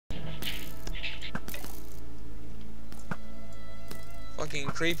fucking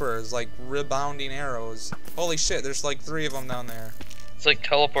creepers, like rebounding arrows. Holy shit, there's like 3 of them down there. It's like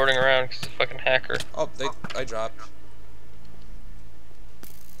teleporting around because it's a fucking hacker. Oh, I dropped.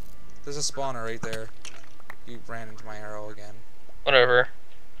 There's a spawner right there. You ran into my arrow again. Whatever.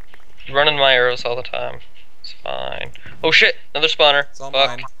 You run into my arrows all the time. It's fine. Oh shit! Another spawner. It's all fuck.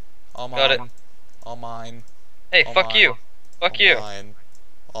 mine. All mine. Got it. All mine. Hey, all fuck mine. you. Fuck all you. Mine.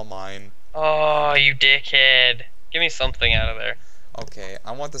 All mine. Oh, you dickhead. Give me something out of there. Okay,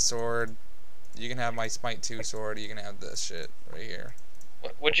 I want the sword. You can have my Smite 2 sword. You can have this shit right here.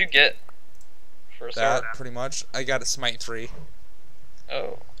 What'd you get for a sword? That, pretty much. I got a Smite 3.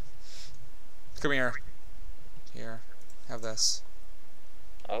 Oh. Come here. Here. Have this.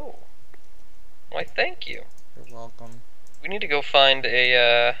 Oh. Why, thank you. You're welcome. We need to go find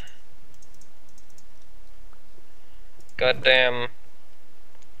a, goddamn,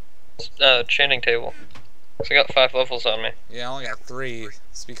 chanting table. So I got 5 levels on me. Yeah, I only got 3.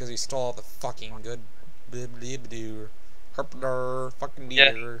 It's because you stole all the fucking good blib-blib-doo. Herpder, fucking deer.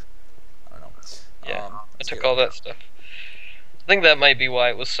 Yeah. I don't know. Yeah, I took all that stuff. I think that might be why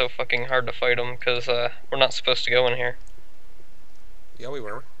it was so fucking hard to fight them, because we're not supposed to go in here. Yeah, we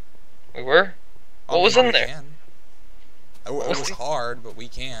were. We were? What was in there? It was hard, but we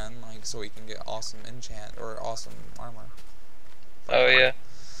can, like, so we can get awesome enchant, or awesome armor. Oh, yeah.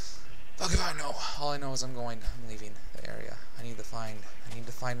 Fuck if I know. All I know is I'm leaving the area. I need to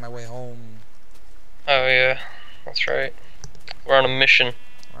find my way home. Oh, yeah. That's right. We're on a mission.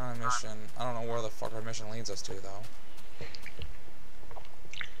 We're on a mission. I don't know where the fuck our mission leads us to, though.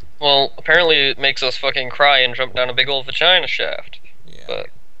 Well, apparently it makes us fucking cry and jump down a big old vagina shaft. Yeah. But,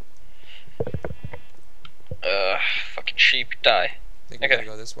 fucking sheep, die. I think we gotta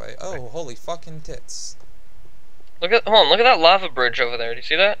go this way. Oh, holy fucking tits. Hold on, look at that lava bridge over there. Do you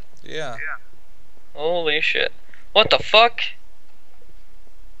see that? Yeah. Holy shit. What the fuck?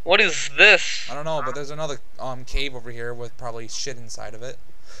 What is this? I don't know, but there's another cave over here with probably shit inside of it.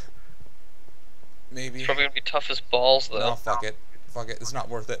 Maybe. It's probably gonna be tough as balls, though. No, fuck it. Fuck it. It's not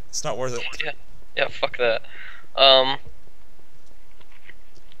worth it. It's not worth it. Yeah. Yeah, fuck that.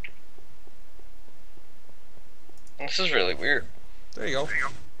 This is really weird. There you go.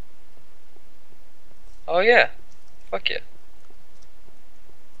 Oh yeah. Fuck yeah.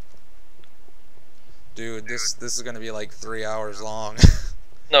 Dude, this is gonna be like 3 hours long.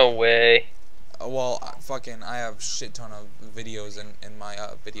 No way. Well, I have shit ton of videos in my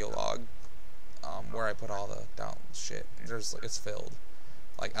video log, where I put all the down shit. It's filled.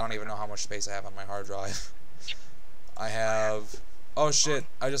 Like, I don't even know how much space I have on my hard drive. I have. Oh shit!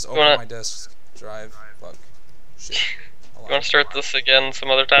 I just opened my disk drive. Fuck. Shit. You wanna start this again some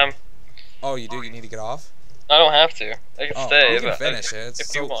other time? Oh, you do? You need to get off? I don't have to. I can stay. You can finish it.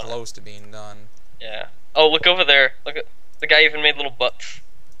 It's so close to being done. Yeah. Oh, look over there. Look at the guy even made little butts.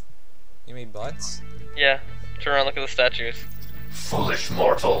 You made butts? Yeah. Turn around, look at the statues. Foolish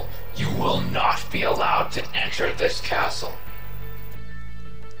mortal, you will not be allowed to enter this castle.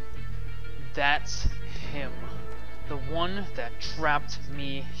 That's him. The one that trapped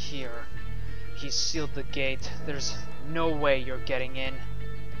me here. He sealed the gate. There's no way you're getting in.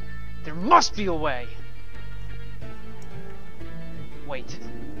 There must be a way! Wait.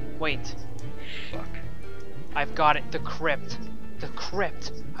 Wait. Fuck. I've got it. The crypt. The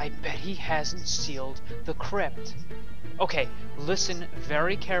crypt. I bet he hasn't sealed the crypt. Okay, listen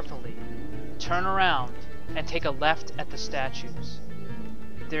very carefully. Turn around and take a left at the statues.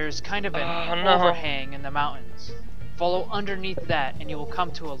 There's kind of an overhang in the mountains. Follow underneath that and you will come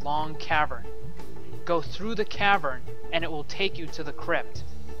to a long cavern. Go through the cavern and it will take you to the crypt.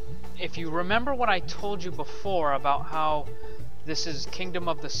 If you remember what I told you before about how this is Kingdom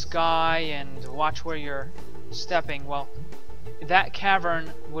of the Sky and watch where you're stepping, well, that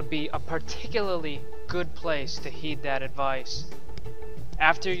cavern would be a particularly good place to heed that advice.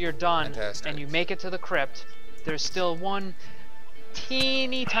 After you're done and you make it to the crypt, there's still one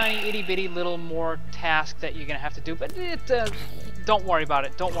teeny tiny itty bitty little more task that you're gonna have to do, but don't worry about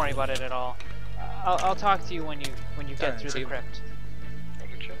it. Don't worry about it at all. I'll talk to you when you get through the crypt.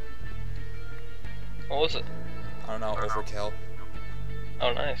 What was it? I don't know. Overkill.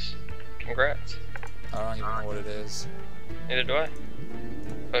 Oh, nice. Congrats. I don't even know what it is. Neither do I.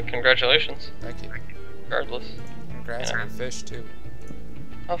 But congratulations. Thank you. Regardless. Congrats on your fish too.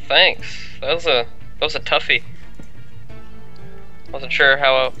 Oh, thanks. That was a toughie. Wasn't sure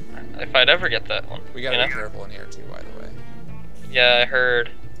how if I'd ever get that one. We gotta be careful in here too, by the way. Yeah, I heard.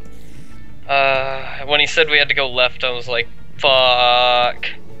 When he said we had to go left, I was like, fuck.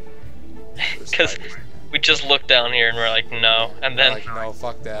 Because we just looked down here and we're like, no. And then. We're like, no,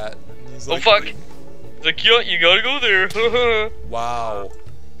 fuck that. He's like, fuck! He's like, yeah, you gotta go there. Wow.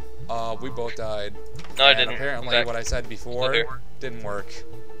 We both died. No, I And didn't. apparently what I said before here. didn't work.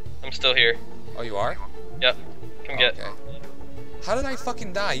 I'm still here. Oh, you are? Yep. Come get. Okay. How did I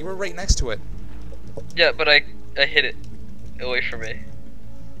fucking die? You were right next to it. Yeah, but I hit it away from me.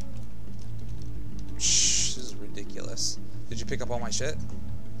 Shh, this is ridiculous. Did you pick up all my shit?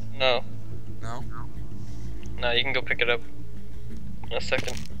 No. No? No, you can go pick it up in a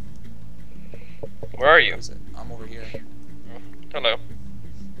second. Where are you? Where is it? I'm over here. Hello.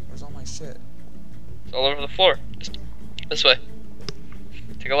 Where's all my shit? It's all over the floor. Just this way.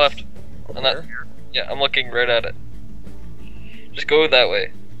 Take a left. Over On that. here? Yeah, I'm looking right at it. Just go that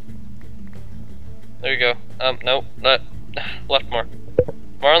way. There you go. No, left more.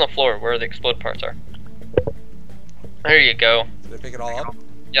 More on the floor where the explode parts are. There you go. Did I pick it all up?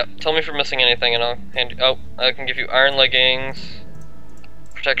 Yep, tell me if you're missing anything and I'll hand you. Oh, I can give you iron leggings,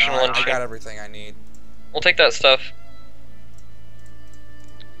 protection No, I lunch. got everything I need. We'll take that stuff.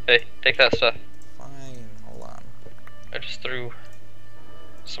 Hey, take that stuff. Fine, hold on. I just threw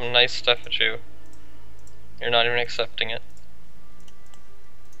some nice stuff at you. You're not even accepting it.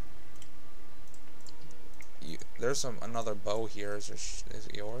 There's another bow here. Is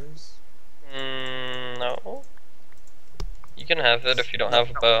it yours? No. You can have it if you don't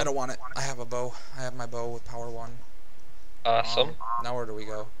have a bow. I don't want it. I have a bow. I have my bow with power 1. Awesome. Now where do we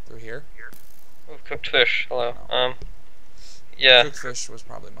go? Through here? Oh, cooked fish. Hello. No. Yeah. Cooked fish was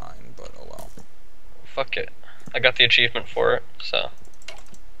probably mine, but oh well. Fuck it. I got the achievement for it, so.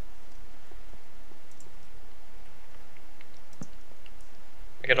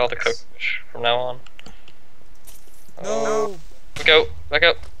 I get all the cooked fish from now on. No! Back out. Back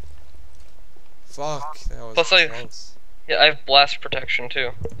up. Fuck, that was Plus close. Yeah, I have blast protection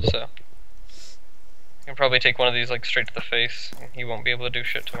too, so. You can probably take one of these like straight to the face, and he won't be able to do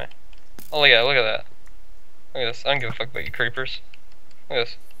shit to me. Oh yeah, look at that. Look at this. I don't give a fuck about you creepers. Look at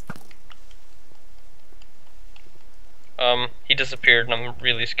this. He disappeared and I'm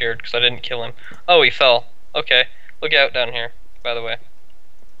really scared because I didn't kill him. Oh, he fell. Okay. Look out down here, by the way.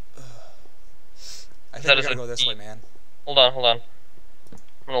 I think That we is gotta a go this way, man. Hold on, hold on. I'm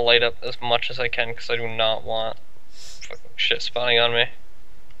gonna light up as much as I can because I do not want fucking shit spawning on me.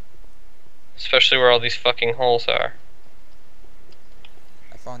 Especially where all these fucking holes are.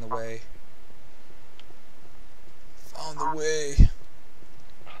 I found the way. Found the way.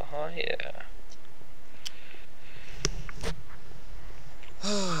 Oh yeah.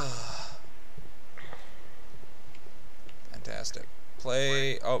 Fantastic.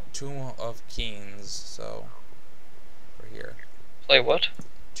 Play, Tomb of Kings, so, we're here. Play what?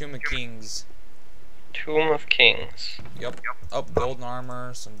 Tomb of Kings. Tomb of Kings. Yep. Golden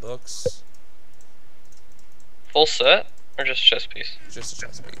armor, some books. Full set? Or just chest piece? Just a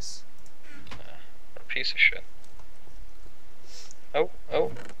chest piece. What a piece of shit. Oh.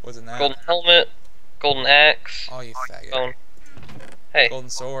 Wasn't that? Golden helmet. Golden axe. Oh, you faggot. Bone. Hey, Golden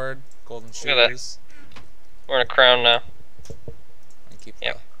sword, golden Look at that. shoes. wearing a crown now. And keep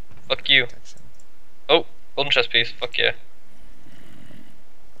Yep. the Fuck you. protection. Oh, golden chest piece. Fuck yeah.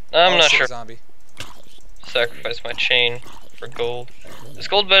 I'm not shit, sure. Zombie. Sacrifice my chain for gold. Is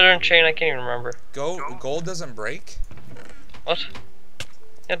gold better than chain? I can't even remember. Gold doesn't break? What?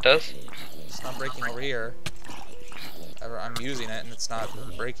 Yeah, it does. It's not breaking over here. I'm using it and it's not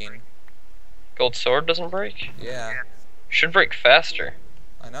breaking. Gold sword doesn't break? Yeah, Should break faster.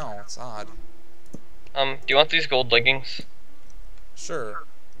 I know, it's odd. Do you want these gold leggings? Sure.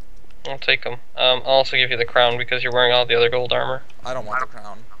 I'll take them. I'll also give you the crown because you're wearing all the other gold armor. I don't want the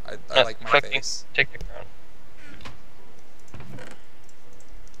crown. I like my fucking face. Take the crown.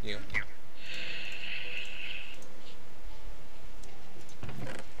 You.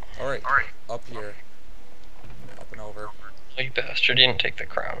 Alright, up here. Up and over. Oh, you bastard, you didn't take the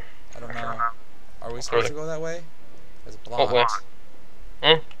crown. I don't know. Are we supposed to go that way? It's blocked. What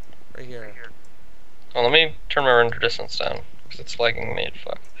way? Right here. Well, let me turn my render distance down because it's lagging me.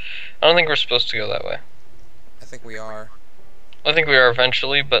 Fuck. I don't think we're supposed to go that way. I think we are. I think we are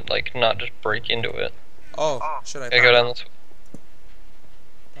eventually, but like not just break into it. Oh, should I Okay, go down this way.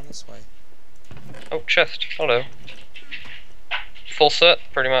 Down this way. Oh, chest. Hello. Full set,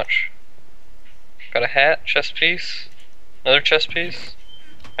 pretty much. Got a hat, chest piece, another chest piece,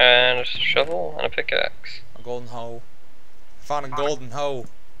 and a shovel and a pickaxe. A golden hoe. Found a golden hoe.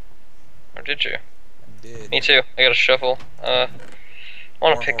 Or did you? I did. Me too. I got a shovel. Want a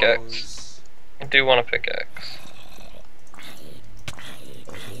More pickaxe. hoes. I do want a pickaxe.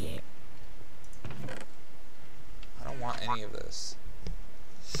 I don't want any of this.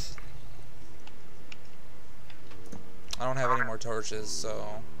 I don't have any more torches,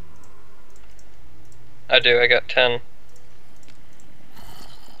 so I do, I got 10.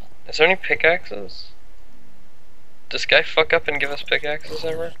 Is there any pickaxes? Does Guy fuck up and give us pickaxes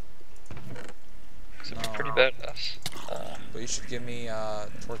ever? Cause it'd be pretty badass. But you should give me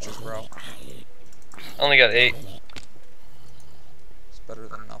torches, bro. I only got 8. It's better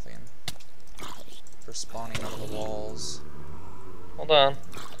than nothing. For spawning out of the walls. Hold on.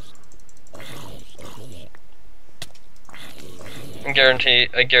 I guarantee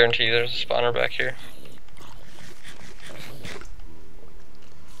you there's a spawner back here.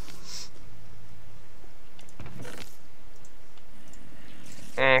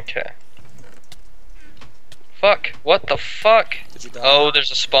 Okay. Fuck! What the fuck? Did you die? Oh,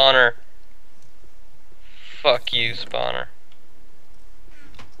 there's a spawner. Fuck you, spawner.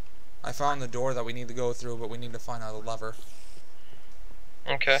 I found the door that we need to go through, but we need to find out the lever.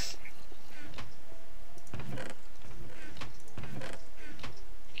 Okay.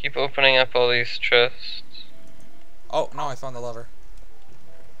 Keep opening up all these chests. Oh, no, I found the lever.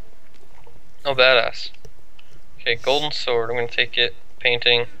 Oh, badass. Okay, golden sword. I'm gonna take it.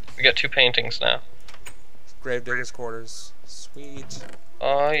 Painting. We got 2 paintings now. Gravedigger's quarters. Sweet.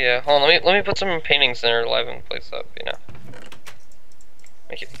 Oh yeah. Hold on. Let me put some paintings in there to liven the place up. You know.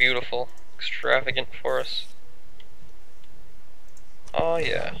 Make it beautiful, extravagant for us. Oh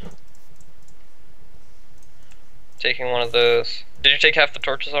yeah. Taking one of those. Did you take half the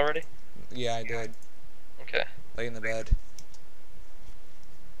torches already? Yeah, I did. Okay. Lay in the bed.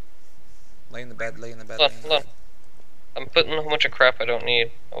 Lay in the bed, lay in the bed. Hold on. I'm putting a whole bunch of crap I don't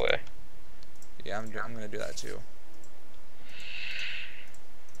need away. Yeah, I'm gonna do that too.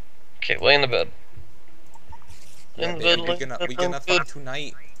 Okay, lay in the bed. Yeah, baby, we gonna fuck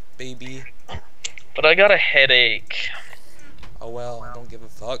tonight, baby. But I got a headache. Oh well, I don't give a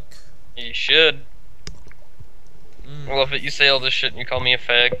fuck. You should. I love it. You say all this shit and you call me a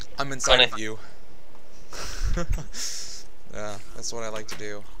fag. I'm inside Funny. of you. Yeah, that's what I like to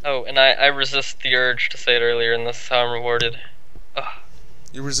do. Oh, and I resist the urge to say it earlier, and this is how I'm rewarded. Ugh.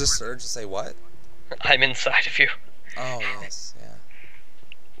 You resist the urge to say what? I'm inside of you. Oh yes,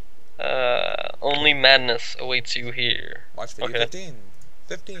 yeah. Only madness awaits you here. Watch video Okay. 15.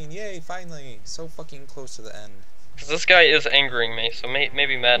 15, yay, finally. So fucking close to the end. Because this guy is angering me, so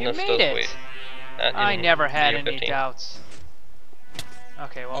maybe madness You does made it. wait. I never had video any 15. doubts.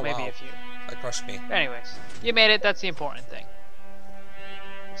 Okay, well Oh, maybe wow. a few. That crushed me. Anyways, you made it. That's the important thing.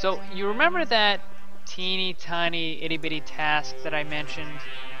 So you remember that teeny tiny itty bitty task that I mentioned?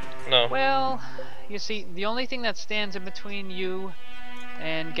 No. Well, you see, the only thing that stands in between you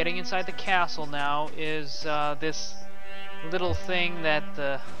and getting inside the castle now is this little thing that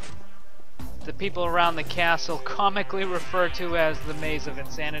the people around the castle comically refer to as the Maze of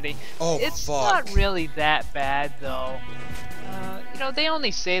Insanity. Oh, It's fuck. not really that bad, though. You know, they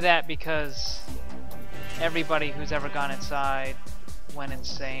only say that because everybody who's ever gone inside went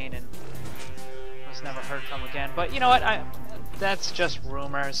insane and was never heard from again. But you know what? That's just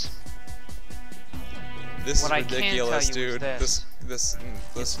rumors. This What is I can tell ridiculous, you is dude. this. This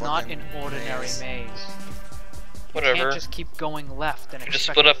It's not fucking an ordinary maze. You Whatever. can't just keep going left and If you just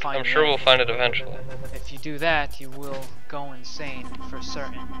expect split to up, find I'm sure the we'll end. find it eventually. If you do that, you will go insane for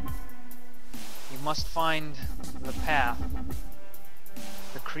certain. You must find the path.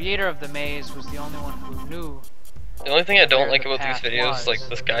 The creator of the maze was the only one who knew. The only thing I don't where like the about these path videos is like was.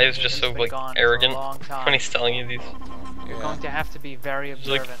 this guy is just He's so been like gone for a arrogant long time. when he's telling you these. You're Yeah. going to have to be very He's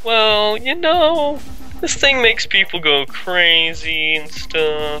observant. like, well, you know, this thing makes people go crazy and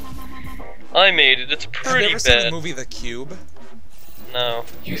stuff. I made it. It's Have pretty you ever seen the bad. movie The Cube? No.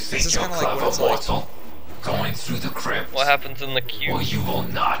 You think is you're kinda like what clever, it's like. mortal? Going through the crypt. What happens in the queue? Well, you will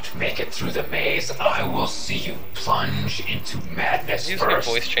not make it through the maze. I will see you plunge into madness Use your first.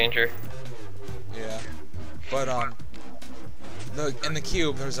 voice changer. Yeah. But in the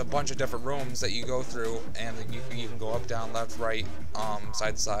cube, there's a bunch of different rooms that you go through, and you can go up, down, left, right,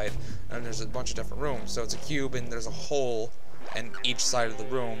 side to side, and there's a bunch of different rooms. So it's a cube, and there's a hole in each side of the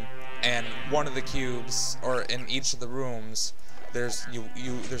room, and one of the cubes, or in each of the rooms, there's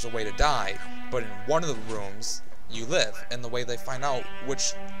a way to die, but in one of the rooms you live, and the way they find out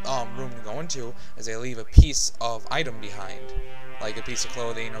which room to go into is they leave a piece of item behind, like a piece of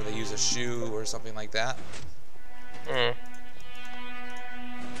clothing, or they use a shoe or something like that. Hmm.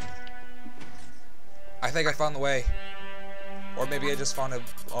 I think I found the way, or maybe I just found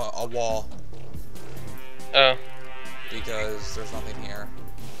a wall Oh. because there's nothing here.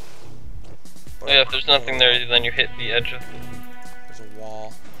 But Yeah, if there's nothing there, then you hit the edge of. There's a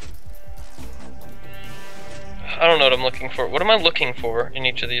wall. I don't know what I'm looking for. What am I looking for in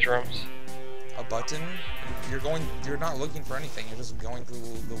each of these rooms? A button in You're not looking for anything. You're just going through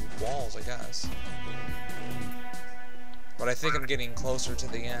the walls, I guess. But I think I'm getting closer to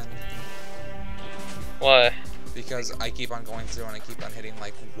the end. Why? Because I keep on going through and I keep on hitting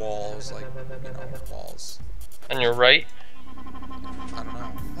like walls, like, you know, walls. On your right? I don't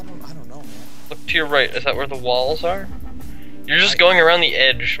know. I don't know, man. Look to your right. Is that where the walls are? You're just going around the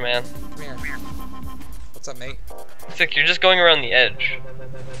edge, man. Come here. What's up, mate? It's like you're just going around the edge.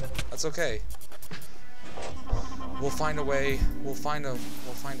 That's okay. We'll find a way. We'll find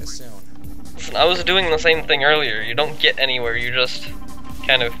it soon. Listen, I was doing the same thing earlier. You don't get anywhere. You just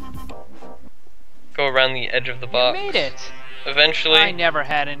kind of go around the edge of the box. You made it. Eventually, I never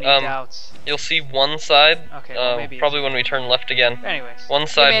had any doubts. you'll see one side. Okay, well, maybe probably when we turn left again. Anyways, One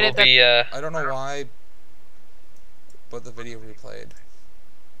side will be. I don't know why, but the video replayed,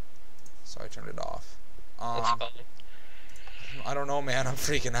 so I turned it off. That's fine. I don't know, man. I'm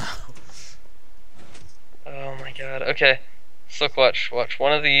freaking out. Oh my god. Okay. So look, watch.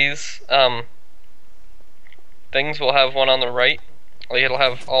 One of these things will have one on the right. Like it'll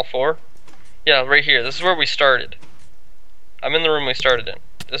have all four. Yeah, right here. This is where we started. I'm in the room we started in.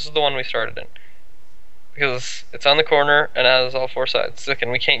 This is the one we started in. Because it's on the corner and it has all four sides. Look,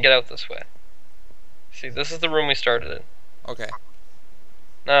 and we can't get out this way. See, this is the room we started in. Okay.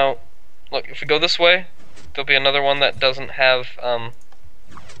 Now, look, if we go this way, there'll be another one that doesn't have a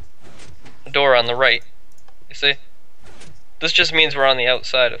door on the right. You see? This just means we're on the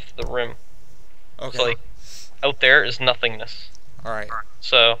outside of the rim. Okay. So, like, out there is nothingness. All right.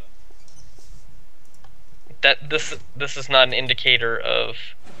 So that this is not an indicator of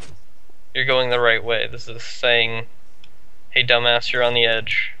you're going the right way. This is saying, hey dumbass, you're on the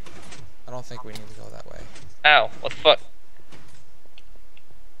edge. I don't think we need to go that way. Ow, what the fuck?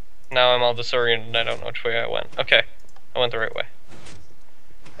 Now I'm all disoriented and I don't know which way I went. Okay, I went the right way.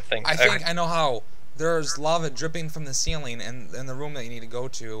 I think I know how. There's lava dripping from the ceiling, and in the room that you need to go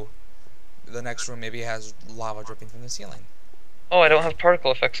to, the next room maybe has lava dripping from the ceiling. Oh, I don't have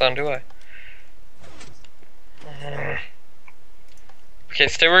particle effects on, do I? Okay,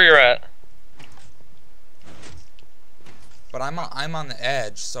 stay where you're at. But I'm on the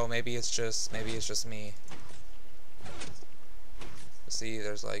edge, so maybe it's just me. See,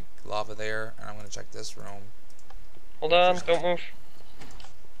 there's like lava there, and I'm gonna check this room. Hold on, don't move.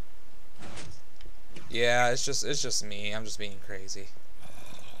 Yeah, it's just me. I'm just being crazy.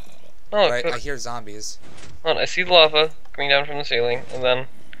 Oh, But I hear zombies. hold on, I see lava coming down from the ceiling, and then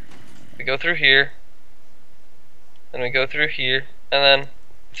we go through here, then we go through here, and then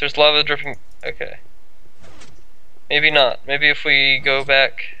if there's lava dripping, okay. Maybe not. Maybe if we go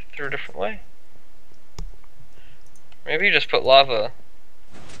back through a different way. Maybe you just put lava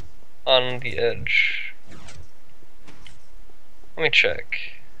on the edge. Let me check.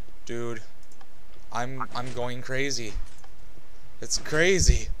 Dude, I'm going crazy. It's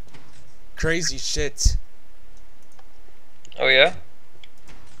crazy. Crazy shit. Oh yeah?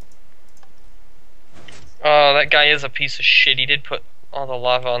 Oh, that guy is a piece of shit. He did put all the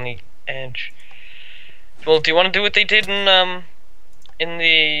lava on the edge. Well, do you want to do what they did in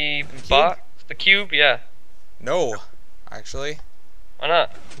the box? The cube? Yeah. No, actually. Why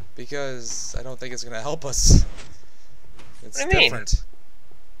not? Because I don't think it's gonna help us. It's What do you mean? different.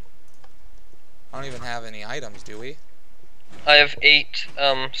 I don't even have any items, do we? I have 8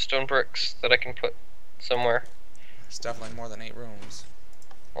 stone bricks that I can put somewhere. There's definitely more than 8 rooms.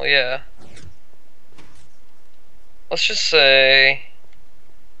 Well, yeah. Let's just say...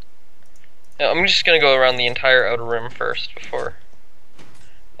 Yeah, I'm just gonna go around the entire outer rim first before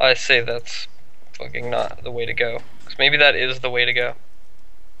I say that's fucking not the way to go. Because maybe that is the way to go.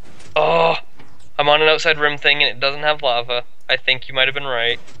 Oh! I'm on an outside rim thing and it doesn't have lava. I think you might have been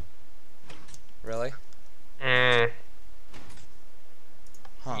right. Really? Hmm.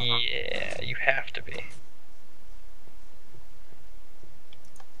 Huh. Yeah, you have to be.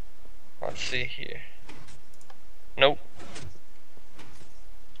 Let's see here. Nope.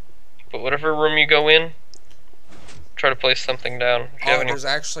 But whatever room you go in, try to place something down. If you have Oh, any... there's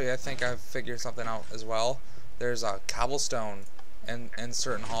actually, I think I've figured something out as well. There's a cobblestone in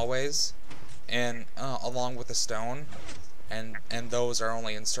certain hallways, and along with the stone, and those are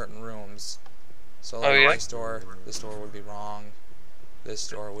only in certain rooms. So like Oh, yeah? this door would be wrong. This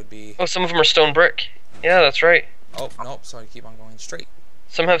door would be. Oh, some of them are stone brick. Yeah, that's right. Oh nope! So I keep on going straight.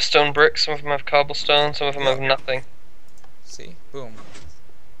 Some have stone brick, some of them have cobblestone, some of them have nothing. See, boom.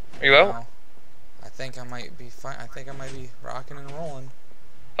 Are you out? Now, I think I might be fine. I think I might be rocking and rolling.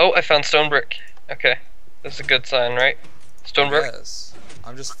 Oh, I found stone brick. Okay, this is a good sign, right? Stone brick. Yes.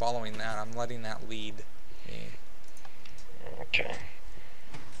 I'm just following that. I'm letting that lead me. Okay.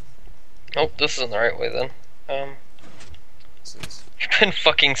 Oh, this isn't the right way then. This is... You've been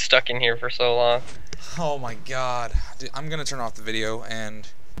fucking stuck in here for so long. Oh my god. Dude, I'm gonna turn off the video and...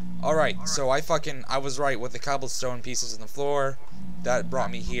 Alright, so I was right with the cobblestone pieces in the floor. That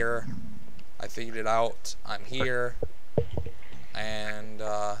brought me here. I figured it out. I'm here. And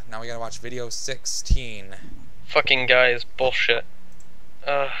now we gotta watch video 16. Fucking guy is bullshit.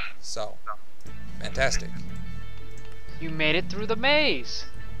 So, fantastic. You made it through the maze.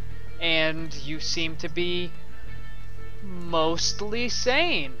 And you seem to be mostly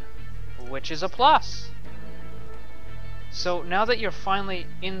sane, which is a plus. So now that you're finally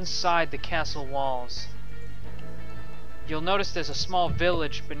inside the castle walls, you'll notice there's a small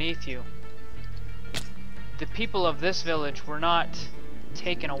village beneath you. The people of this village were not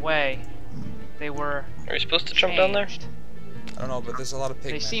taken away. They were Are you supposed to jump down there? changed. I don't know, but there's a lot of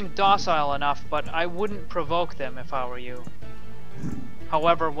pigmen. They seem docile enough, but I wouldn't provoke them if I were you.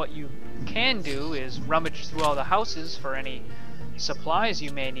 However, what you can do is rummage through all the houses for any supplies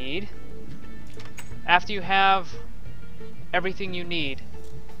you may need. After you have everything you need,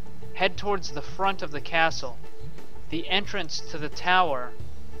 head towards the front of the castle. The entrance to the tower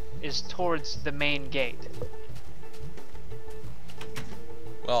is towards the main gate.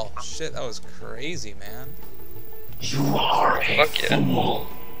 Well, shit, that was crazy, man. You are a Fuck yeah. fool.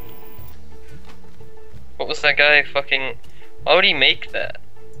 What was that guy fucking... Why would he make that?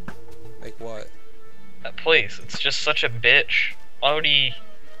 Like what? That place. It's just such a bitch. Why would he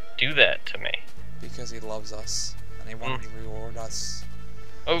do that to me? Because he loves us. And he wanted to reward us.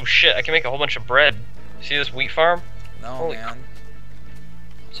 Oh shit, I can make a whole bunch of bread. See this wheat farm? No, Holy man.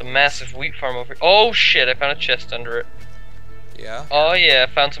 It's a massive wheat farm over here. Oh shit, I found a chest under it. Yeah? Oh yeah,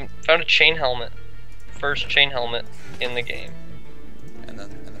 I found a chain helmet. First chain helmet in the game. And then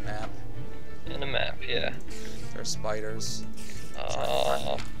in the map, In the map, yeah. there's spiders.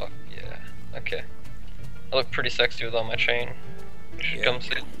 Oh, fuck yeah. Okay. I look pretty sexy with all my chain. You should Yeah. come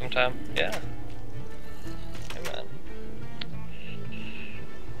see it sometime. Yeah. Hey man.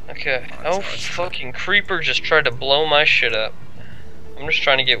 Okay. Oh, Oh, it's fucking creeper just tried to blow my shit up. I'm just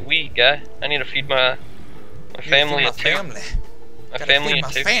trying to get wheat, guy. I need to feed my family My at two. family. My Gotta family feed at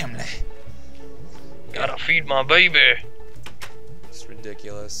my two. family. Gotta feed my baby. It's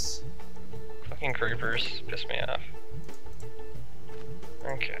ridiculous. Fucking creepers piss me off.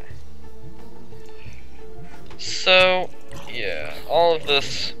 Okay. So, yeah, all of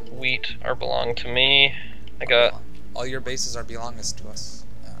this wheat are belong to me. I got All your bases are belongers to us.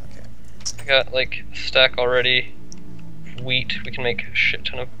 Yeah, okay. I got like a stack already. Wheat. We can make a shit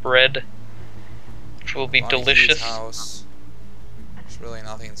ton of bread, which will be Bonnie Hughes' delicious. house. There's really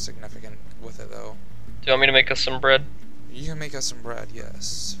nothing significant with it though. Do you want me to make us some bread? You can make us some bread,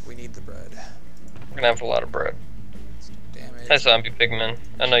 yes. We need the bread. We're gonna have a lot of bread. Damage. Hi, zombie pigmen.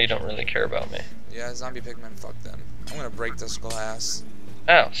 I know you don't really care about me. Yeah, zombie pigmen, fuck them. I'm gonna break this glass.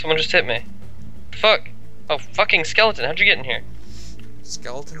 Ow, someone just hit me. Fuck. Oh, fucking skeleton, how'd you get in here?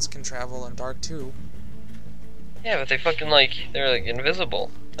 Skeletons can travel in dark too. Yeah, but they fucking they're like invisible.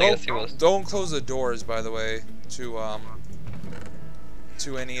 I guess he was. Don't close the doors, by the way, to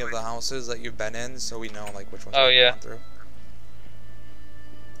any of the houses that you've been in, so we know like which ones Oh, we've yeah. gone through.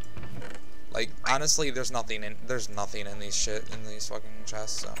 Like honestly, there's nothing in these fucking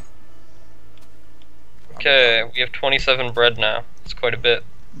chests. So. Okay, we have 27 bread now. It's quite a bit.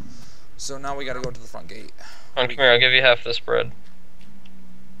 So now we gotta go to the front gate. Come here, I'll give you half this bread.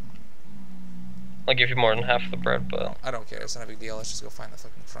 I'll give you more than half the bread, but... I don't care, it's not a big deal, let's just go find the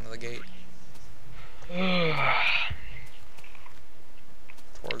fucking front of the gate.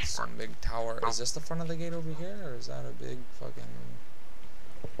 Towards some big tower. Is this the front of the gate over here, or is that a big fucking...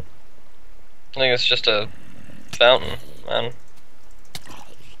 I think it's just a fountain, man.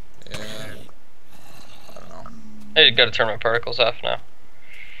 Yeah. I don't know. I gotta turn my particles off now.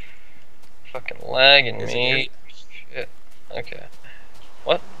 Fucking lagging Here's a me. gate. Shit. Okay.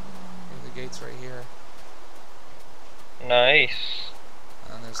 What? The gate's right here. Nice.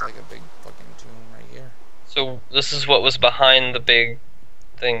 And there's like a big fucking tomb right here. So this is what was behind the big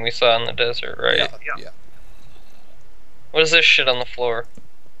thing we saw in the desert, right? Yeah. What is this shit on the floor?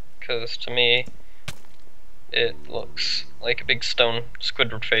 Because to me, it looks like a big stone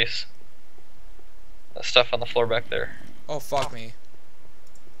Squidward face. That stuff on the floor back there. Oh fuck me.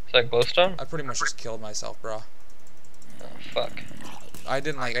 Is that glowstone? I pretty much just killed myself, bro. Oh, fuck. I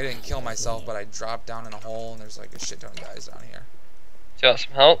didn't kill myself, but I dropped down in a hole and there's like a shit ton of guys down here. Do you want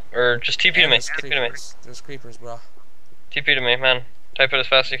some help? Or just TP to And me. there's TP to me. creepers. There's creepers, bro. TP to me, man. Type it as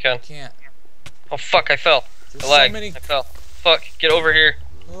fast as you can. Can't. Oh fuck, I fell. There's I so lagged. many. I fell. Fuck, get over here.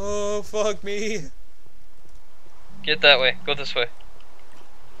 Oh fuck me. Get that way. Go this way.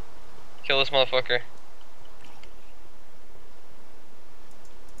 Kill this motherfucker.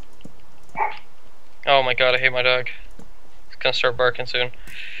 Oh my god, I hate my dog. It's gonna start barking soon.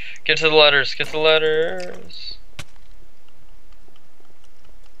 Get to the ladders, get to the ladders.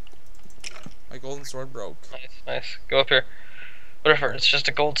 My golden sword broke. Nice, nice. Go up here. Whatever, it's just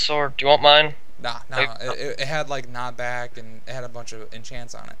a gold sword. Do you want mine? Nah, it had like knockback and it had a bunch of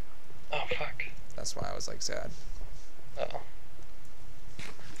enchants on it. Oh fuck. That's why I was like sad. Uh-oh.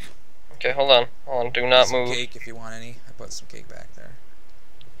 Okay, hold on. Hold on, do not some move. Cake if you want any. I put some cake back there.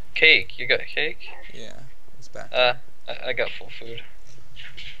 Cake? You got cake? Yeah, it's back there. I got full food.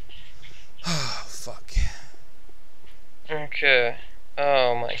 Oh, fuck. Okay.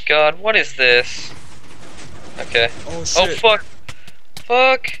 Oh my god, what is this? Okay. Oh shit. Oh fuck.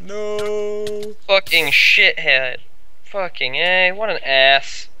 Fuck. No. Fucking shithead. Fucking A, what an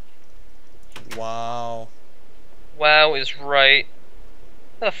ass. Wow. Wow is right.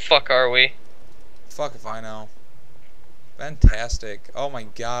 Where the fuck are we? Fuck if I know. Fantastic. Oh my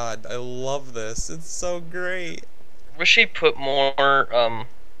god, I love this. It's so great. Wish he put more,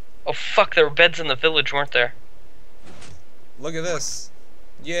 Oh fuck, there were beds in the village, weren't there? Look at this.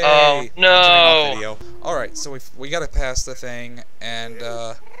 Yay! Oh, no. Alright, so we gotta pass the thing, and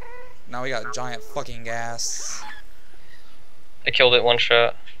now we got giant fucking gas. I killed it one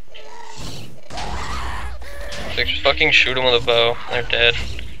shot. Like, just fucking shoot them with a bow. They're dead.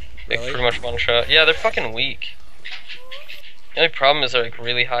 Like, Really? pretty much one shot. Yeah, they're fucking weak. The only problem is they're like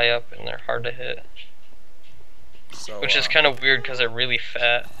really high up and they're hard to hit. So, Which is kind of weird because they're really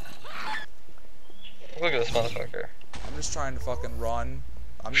fat. Look at this motherfucker. I'm just trying to fucking run.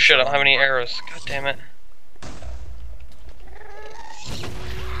 I'm just Shit, I don't have running. any arrows. God damn it.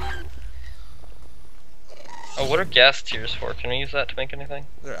 Oh, what are gas tiers for? Can we use that to make anything?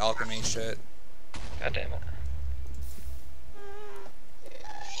 They're alchemy shit. God damn it.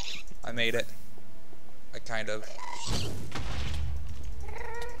 I made it. I kind of.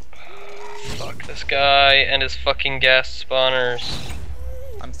 Fuck this guy and his fucking gas spawners.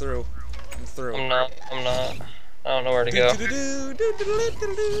 I'm through. I'm through. I'm not. I don't know where to go.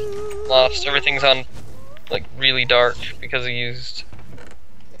 Lost. Everything's on, like, really dark because he used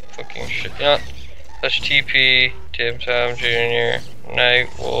fucking shit. Yeah. Touch TP, Timtomjr,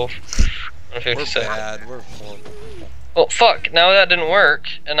 NightWolf, We're 157. bad. We're horrible. Well, fuck. Now that didn't work,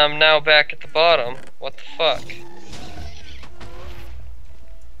 and I'm now back at the bottom. What the fuck?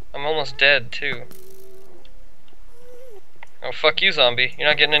 I'm almost dead, too. Oh, fuck you, zombie. You're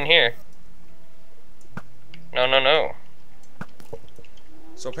not getting in here. No, no, no.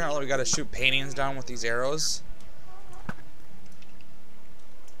 So apparently we gotta shoot paintings down with these arrows.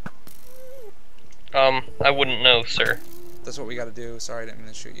 I wouldn't know, sir. That's what we gotta do. Sorry, I didn't mean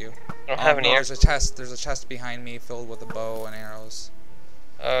to shoot you. I don't have any no, arrows. There's a chest behind me filled with a bow and arrows.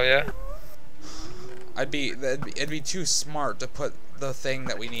 Oh, yeah? It'd be too smart to put the thing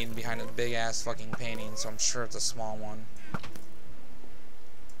that we need behind a big ass fucking painting, so I'm sure it's a small one.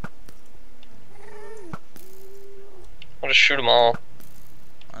 I'll just shoot them all.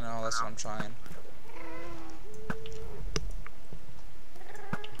 I know, that's what I'm trying.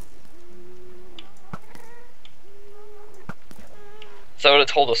 Is that what it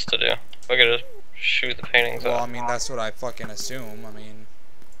told us to do? I gotta shoot the paintings Well, I off. mean, that's what I fucking assume. I mean,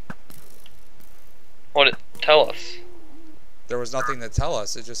 What did it tell us? there was nothing to tell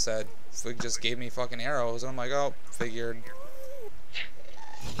us. It just said, it just gave me fucking arrows, and I'm like, oh, figured.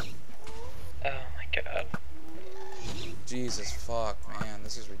 Oh my god. Jesus fuck, man,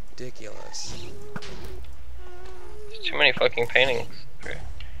 this is ridiculous. There's too many fucking paintings. Okay.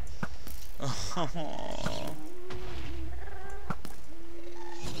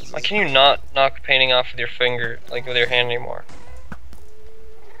 Why can you not knock a painting off with your finger, like with your hand anymore?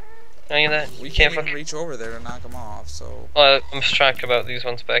 Any of that? We You can't can't even fucking. reach over there to knock them off, so... I'm just talking about these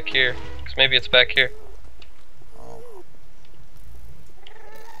ones back here. Because maybe it's back here. Oh.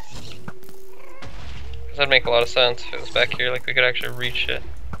 Because that'd make a lot of sense if it was back here, like we could actually reach it.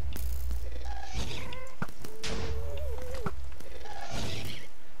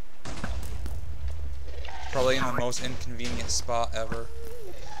 Probably in the most inconvenient spot ever.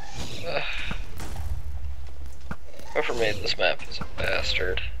 Whoever made this map is a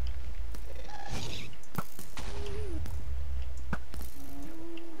bastard.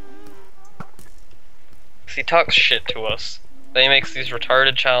 Cause he talks shit to us. Then he makes these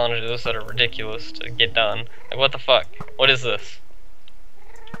retarded challenges that are ridiculous to get done. Like, what the fuck? What is this?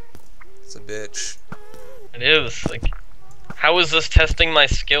 It's a bitch. It is, like, how is this testing my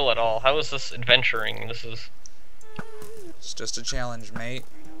skill at all? How is this adventuring? This is... It's just a challenge, mate.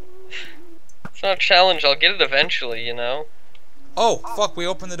 It's not a challenge, I'll get it eventually, you know? Oh, fuck, we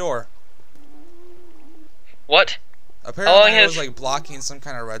opened the door. What? Apparently it has- was like blocking some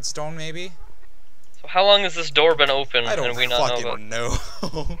kind of redstone, maybe? So how long has this door been open I don't and we not know about fucking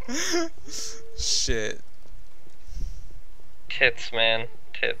know. Shit. Tits, man.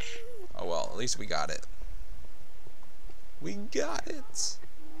 Tits. Oh well, at least we got it. We got it.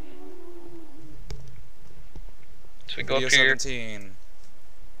 So we go Video up here. 17.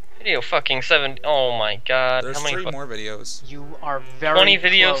 Video fucking 7. Oh my god. There's how many 3 more videos. You are very 20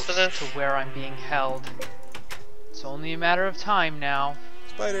 videos close to this? to where I'm being held. It's only a matter of time now.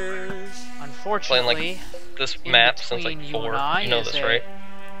 Spiders. Unfortunately, this in map since between like you 4. and I You know is this, a right?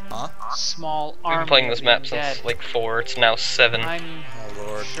 Huh? small We've army been playing this of map being since dead. like 4. It's now 7. I'm Oh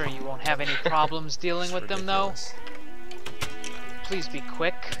lord. sure you won't have any problems dealing It's with them, though. ridiculous. Please be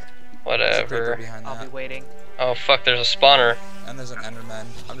quick. There's a creeper Whatever. behind I'll be that. waiting. Oh fuck, there's a spawner. And there's an Enderman.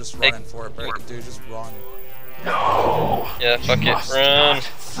 I'm just Hey. running for it, but dude, just run. No! Yeah, fuck You it. must Run. not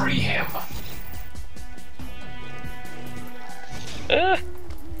free him. Ah.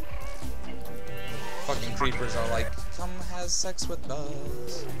 Fucking creepers are like, come has sex with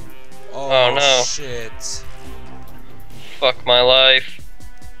us. Oh, no. Shit. Fuck my life.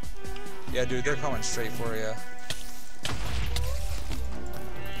 Yeah, dude, they're coming straight for you.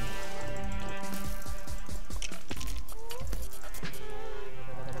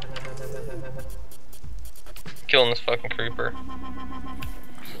 Killing this fucking creeper.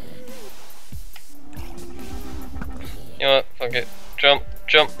 You know what? Fuck it. Jump,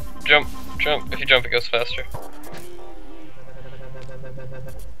 jump, jump, jump. If you jump, it goes faster.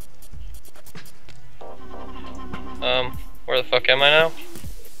 Where the fuck am I now?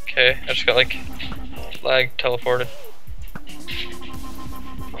 Okay, I just got like lag teleported.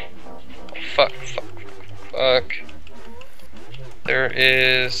 Fuck, fuck, fuck. There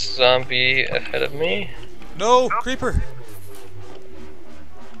is zombie ahead of me. No, creeper.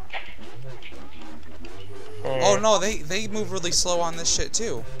 Oh no, they move really slow on this shit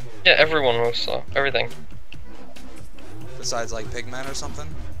too. Yeah, everyone moves slow. Everything. Besides like pigmen or something.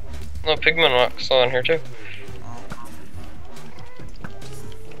 No, pigmen walk slow in here too. Oh.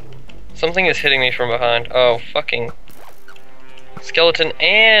 Something is hitting me from behind. Oh, fucking skeleton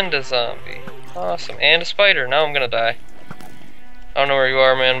and a zombie. Awesome. And a spider. Now I'm gonna die. I don't know where you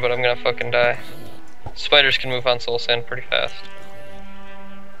are, man, but I'm gonna fucking die. Spiders can move on soul sand pretty fast.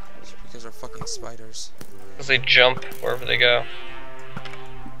 It's because they're fucking spiders. Because they jump wherever they go.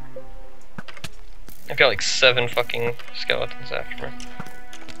 I've got like 7 fucking skeletons after me.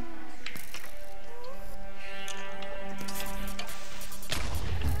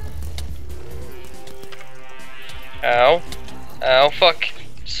 Ow. Ow, fuck.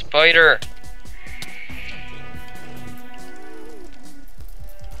 Spider.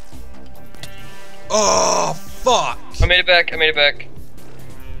 Oh fuck! I made it back, I made it back.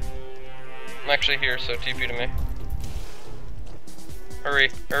 I'm actually here, so TP to me. Hurry,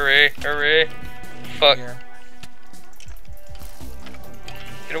 hurry, hurry. Fuck. Here.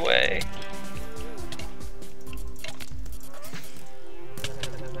 Get away.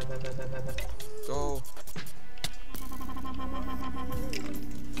 Go.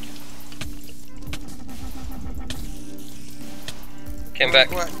 Came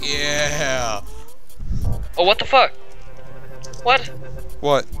back. What? Yeah. Oh, what the fuck? What?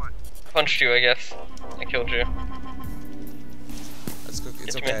 What? Punched you, I guess. I killed you. It's good.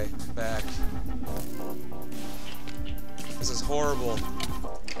 It's Get to me. okay. Back. This is horrible.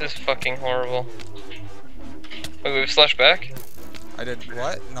 This is fucking horrible. Wait, we've slashed back? I did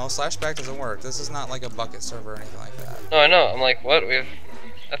what? No, slashback doesn't work. This is not like a bucket server or anything like that. No, I know. I'm like, what? I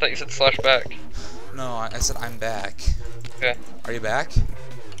thought you said slash back. No, I said I'm back. Okay. Are you back?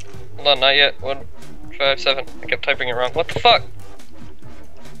 Hold on, not yet. 1, 5, 7. I kept typing it wrong. What the fuck?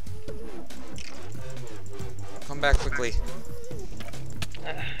 Come back quickly.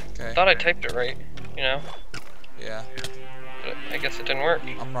 Okay. I thought I typed it right, you know? Yeah. But I guess it didn't work.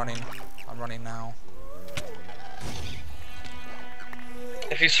 I'm running. I'm running now.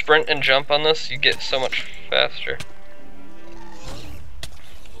 If you sprint and jump on this, you get so much faster.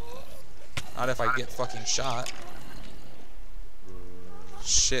 Not if I get fucking shot.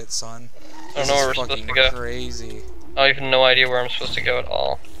 Shit, son. I don't This know where is we're supposed fucking to go. crazy. I have no idea where I'm supposed to go at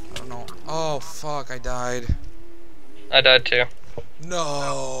all. I don't know. Oh fuck! I died. I died too.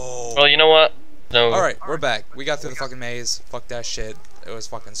 No. Well, you know what? No. All right, we're back. We got through the fucking maze. Fuck that shit. It was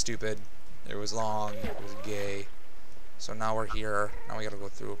fucking stupid. It was long. It was gay. So now we're here. Now we gotta go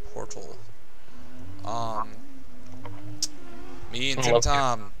through a portal. Me and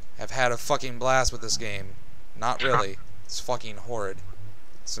Timtom have had a fucking blast with this game. Not really. It's fucking horrid.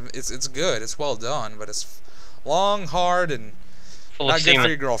 It's good. It's well done, but it's long, hard, and Full of not good for semen.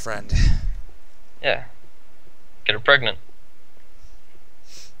 your girlfriend. Yeah. Get her pregnant.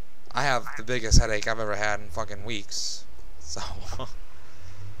 I have the biggest headache I've ever had in fucking weeks. So.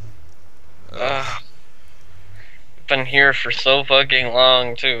 Been here for so fucking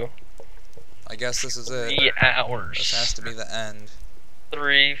long too. I guess this is it. 3 hours. This has to be the end.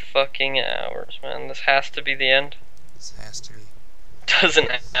 3 fucking hours, man. This has to be the end. This has to be. Doesn't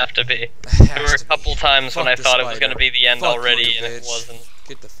have to be. It There were a couple times when I thought it was going to be the end Fuck already, you, and it bitch. wasn't.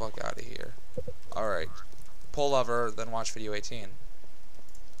 Get the fuck out of here. Alright. Pull lever, then watch video 18.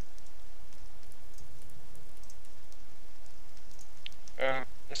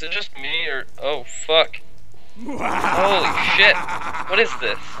 Is it just me, or... Oh, fuck. Holy shit. What is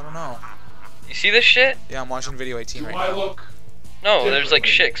this? I don't know. You see this shit? Yeah, I'm watching video 18 right Do I now. look No, there's like differently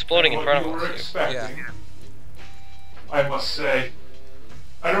shit exploding in than front what of you were us. expecting? Yeah. I must say,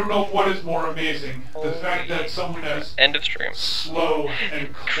 I don't know what is more amazing: the fact that someone as End of stream. slow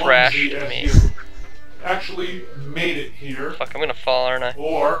and Crashed clumsy as me. you actually made it here, Fuck, I'm gonna fall, aren't I?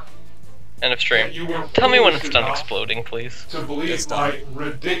 or End of that stream. you were Tell me when foolish it's done enough exploding, please. to believe It's done. my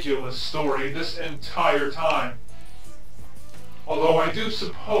ridiculous story this entire time. Although I do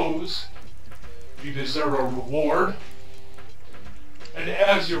suppose you deserve a reward, and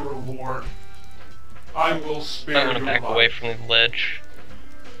as your reward, I will spare I'm gonna your back life. away from the ledge.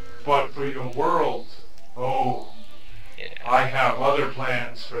 But for your world, oh, Yeah. I have other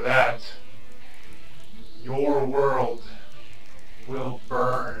plans for that. Your world will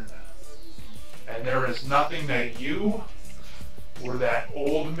burn. And there is nothing that you or that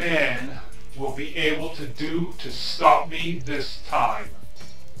old man will be able to do to stop me this time.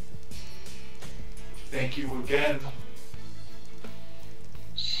 Thank you again.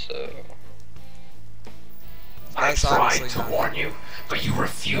 So... I That's tried obviously to not- warn you, but you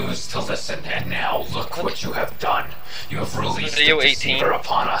refused to listen, and now look what you have done. You have released the Video 18. deceiver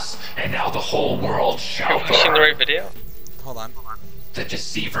upon us, and now the whole world You're shall watching the burn. right video? Hold on. The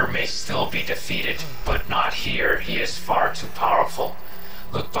deceiver may still be defeated, but not here. He is far too powerful.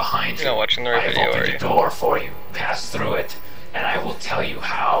 Look behind you. You're not watching the right I have video, opened are a you? door for you. Pass through it, and I will tell you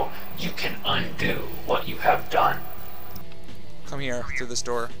how you can undo what you have done. Come here, through this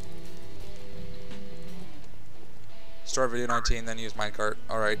door. Start video 19, then use minecart.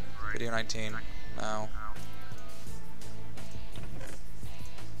 Alright, video 19. Now.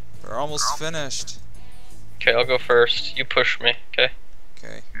 We're almost finished. Okay, I'll go first. You push me, okay?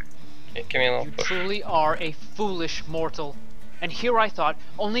 Okay. Give me a little You push. truly are a foolish mortal. And here I thought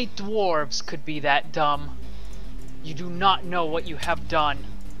only dwarves could be that dumb. You do not know what you have done.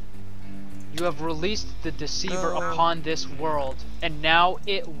 You have released the deceiver No. upon this world, and now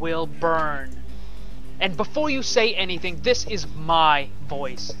it will burn. And before you say anything, this is my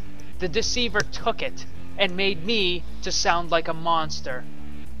voice. The deceiver took it and made me to sound like a monster.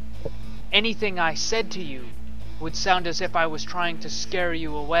 Anything I said to you would sound as if I was trying to scare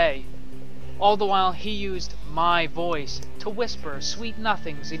you away. All the while he used my voice to whisper sweet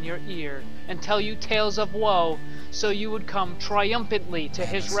nothings in your ear and tell you tales of woe, so you would come triumphantly to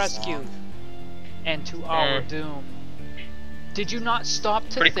his this is rescue long. and to our doom. Did you not stop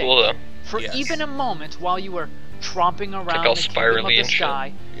to Pretty think cool though. for Yes. even a moment while you were tromping around all the kingdom of spirally the and shit.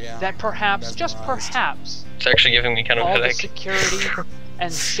 sky Yeah. that perhaps, just mesmerized. perhaps, It's actually giving me kind of a all the headache. security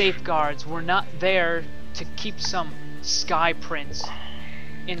and safeguards were not there to keep some sky prince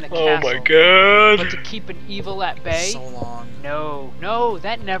in the Oh castle, my god! but to keep an evil at bay? So long. No,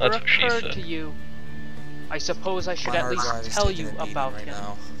 that never That's what she occurred said. to you. I suppose I should My at hard drive least is tell taking you a beating about right him.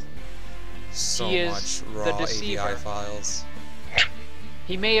 now. So He is much the raw deceiver. AVI files.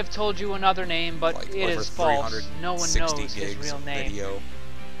 He may have told you another name, but Like it over is false. No one 360 knows his gigs real of name. video.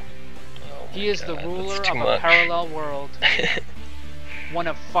 Oh He my is the God, ruler that's of too a much. parallel world, one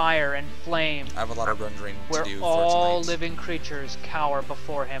of fire and flame, I have a lot of rendering where to do for all tonight. living creatures cower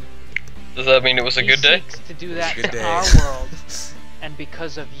before him. Does that mean it was a He good day? seeks to do that a good to day. our world, and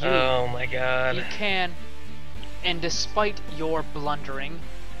because of you, Oh my he god. can. And despite your blundering,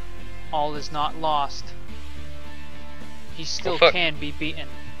 all is not lost. He still fuck. can be beaten,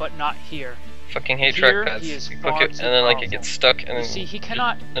 but not here. Fucking hate Here, trackpads. he is You click far it, and too then like it powerful. gets stuck, and You then see, he you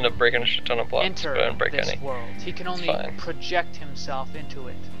cannot end up breaking a shit ton of blocks, enter but I didn't break this any. world. He can only fine. project himself into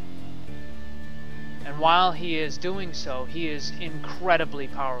it. And while he is doing so, he is incredibly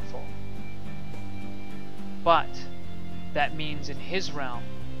powerful. But that means in his realm,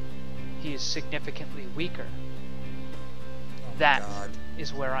 he is significantly weaker. Oh my That God.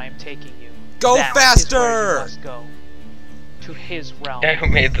 is where I am taking you. Go That is where faster! you must go. To his realm. Guy who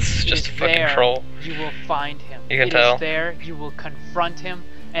made this is It just a is fucking there troll. you will find him. You can It tell. is there you will confront him,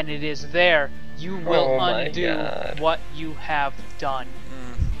 and it is there you will Oh my undo God. what you have done.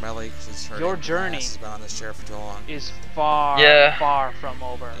 My leg is hurting. Your My journey ass has been on this chair for too long. Is far, Yeah. far from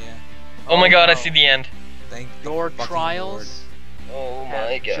over. Yeah. Oh my god, I no. see the end. Thank the Your fucking trials Oh have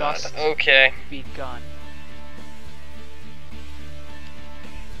my god. just Okay. begun.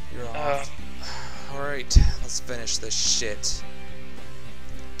 Lord. You're off. Alright, let's finish this shit.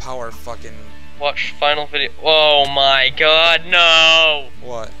 Power fucking... Watch final video. Oh my god, no!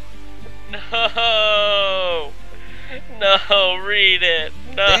 What? No! No, read it.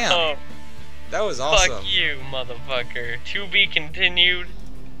 No. Damn. That was awesome. Fuck you, motherfucker. To be continued.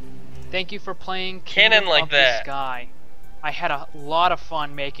 Thank you for playing Cannon Kingdom like of that. the Sky. I had a lot of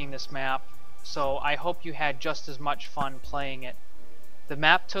fun making this map, so I hope you had just as much fun playing it. The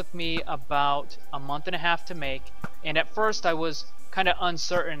map took me about a month and a half to make, and at first I was kind of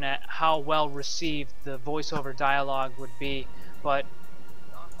uncertain at how well received the voiceover dialogue would be, but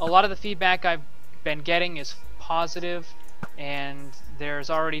a lot of the feedback I've been getting is positive, and there's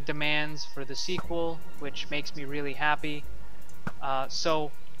already demands for the sequel, which makes me really happy.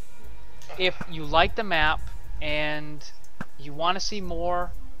 So if you like the map and you want to see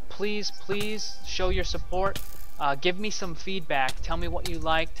more, please show your support. Give me some feedback. Tell me what you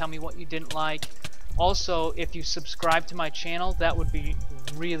liked, tell me what you didn't like. Also, if you subscribe to my channel, that would be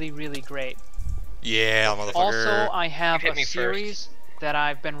really great. Yeah, motherfucker. Also, I have Hit a me series that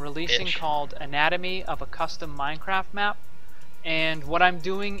I've been releasing Bitch. called Anatomy of a Custom Minecraft Map, and what I'm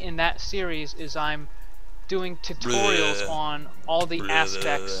doing in that series is I'm doing tutorials on all the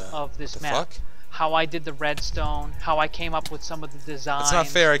aspects of this The map. fuck? How I did the redstone, how I came up with some of the designs. That's not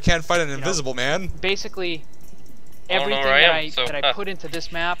fair. I can't fight an know, invisible man. Basically, I don't know everything where I that am, so, I put into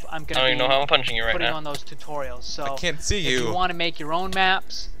this map, I'm I going don't even to know how be I'm punching you right putting now. on those tutorials. So I can't see if you. you want to make your own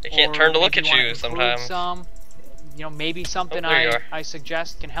maps, I can't or turn to look maybe at wanna you improve sometimes. some, you know, maybe something there you are. I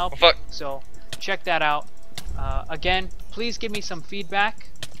suggest can help Oh, you. fuck. So check that out. Again, please give me some feedback.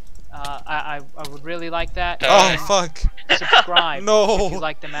 I would really like that. Oh, And fuck. subscribe No. if you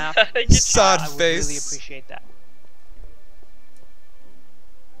like the map. Sad I would face. really appreciate that.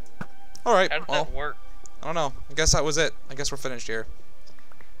 Alright, How did well, that work? I don't know. I guess that was it. I guess we're finished here.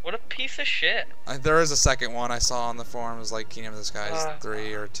 What a piece of shit. There is a second one I saw on the forums, like Kingdom of the Skies Ah.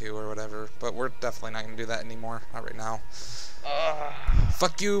 3 or 2 or whatever. But we're definitely not going to do that anymore. Not right now.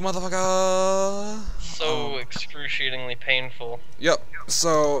 Fuck you, motherfucker! So excruciatingly painful. Yep.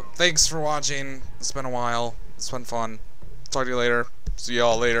 So, thanks for watching. It's been a while. It's been fun. Talk to you later. See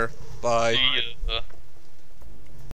y'all later. Bye. See ya.